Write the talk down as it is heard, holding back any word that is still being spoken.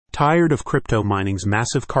Tired of crypto mining's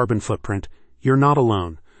massive carbon footprint? You're not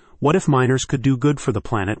alone. What if miners could do good for the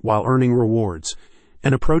planet while earning rewards?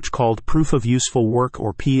 An approach called Proof of Useful Work,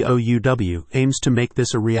 or PoUW, aims to make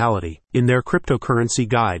this a reality. In their cryptocurrency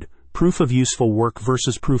guide, Proof of Useful Work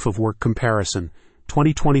versus Proof of Work Comparison,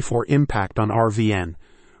 2024 Impact on RVN,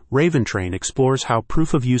 Raventrain explores how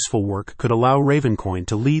Proof of Useful Work could allow Ravencoin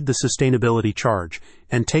to lead the sustainability charge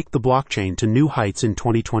and take the blockchain to new heights in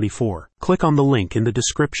 2024. Click on the link in the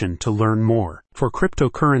description to learn more. For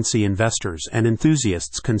cryptocurrency investors and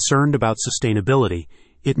enthusiasts concerned about sustainability,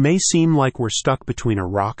 it may seem like we're stuck between a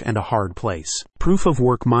rock and a hard place. Proof of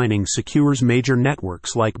Work mining secures major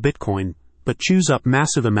networks like Bitcoin, but chews up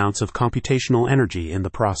massive amounts of computational energy in the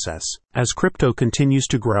process. As crypto continues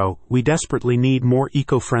to grow, we desperately need more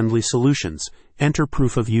eco-friendly solutions. Enter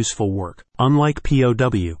Proof of Useful Work. Unlike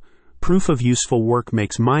PoW, Proof of Useful Work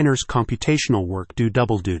makes miners' computational work do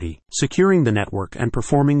double duty, securing the network and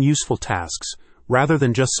performing useful tasks, rather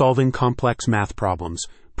than just solving complex math problems.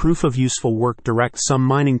 Proof of Useful Work directs some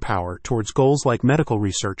mining power towards goals like medical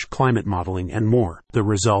research, climate modeling, and more. The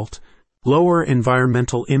result? Lower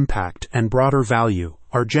environmental impact and broader value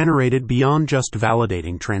are generated beyond just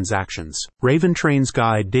validating transactions. Raventrain's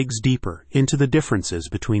guide digs deeper into the differences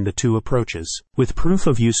between the two approaches. With Proof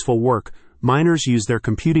of Useful Work, miners use their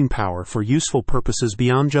computing power for useful purposes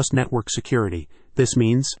beyond just network security. This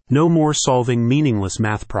means no more solving meaningless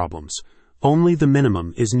math problems. Only the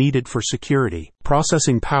minimum is needed for security.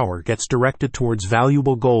 Processing power gets directed towards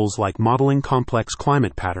valuable goals like modeling complex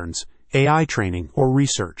climate patterns, AI training, or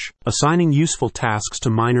research. Assigning useful tasks to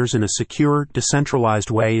miners in a secure,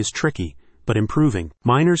 decentralized way is tricky, but improving.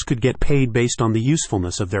 Miners could get paid based on the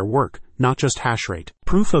usefulness of their work, not just hash rate.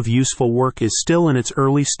 Proof of Useful Work is still in its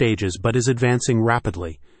early stages but is advancing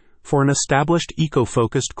rapidly. For an established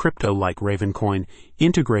eco-focused crypto like Ravencoin,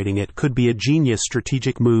 integrating it could be a genius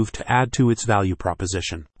strategic move to add to its value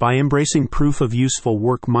proposition. By embracing Proof of Useful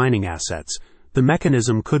Work mining assets, the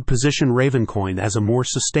mechanism could position Ravencoin as a more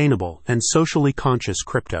sustainable and socially conscious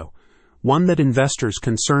crypto, one that investors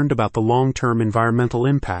concerned about the long-term environmental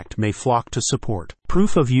impact may flock to support.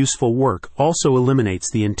 Proof of Useful Work also eliminates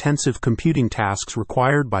the intensive computing tasks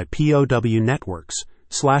required by PoW networks,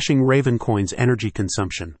 slashing Ravencoin's energy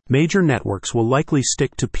consumption. Major networks will likely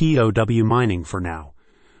stick to PoW mining for now,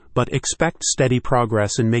 but expect steady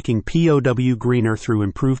progress in making PoW greener through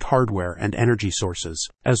improved hardware and energy sources.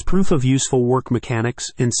 As Proof of Useful Work mechanics,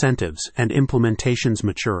 incentives, and implementations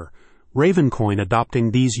mature, Ravencoin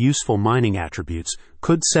adopting these useful mining attributes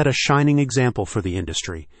could set a shining example for the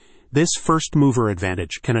industry. This first-mover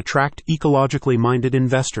advantage can attract ecologically minded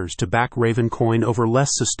investors to back Ravencoin over less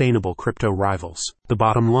sustainable crypto rivals. The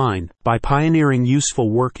bottom line, by pioneering useful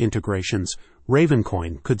work integrations,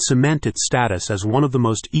 Ravencoin could cement its status as one of the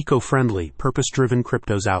most eco-friendly, purpose-driven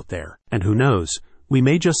cryptos out there. And who knows, we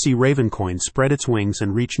may just see Ravencoin spread its wings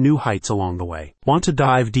and reach new heights along the way. Want to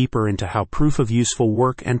dive deeper into how Proof of Useful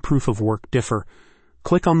Work and Proof of Work differ?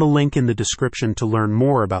 Click on the link in the description to learn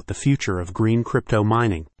more about the future of green crypto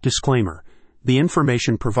mining. Disclaimer: the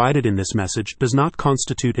information provided in this message does not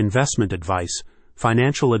constitute investment advice,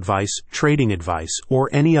 financial advice, trading advice, or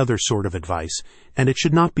any other sort of advice, and it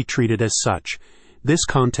should not be treated as such. This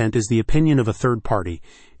content is the opinion of a third party,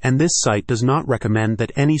 and this site does not recommend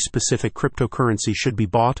that any specific cryptocurrency should be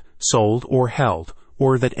bought, sold, or held,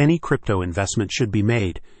 or that any crypto investment should be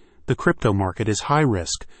made. The crypto market is high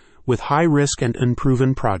risk, with high risk and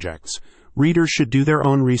unproven projects. Readers should do their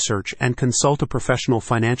own research and consult a professional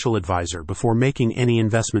financial advisor before making any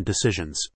investment decisions.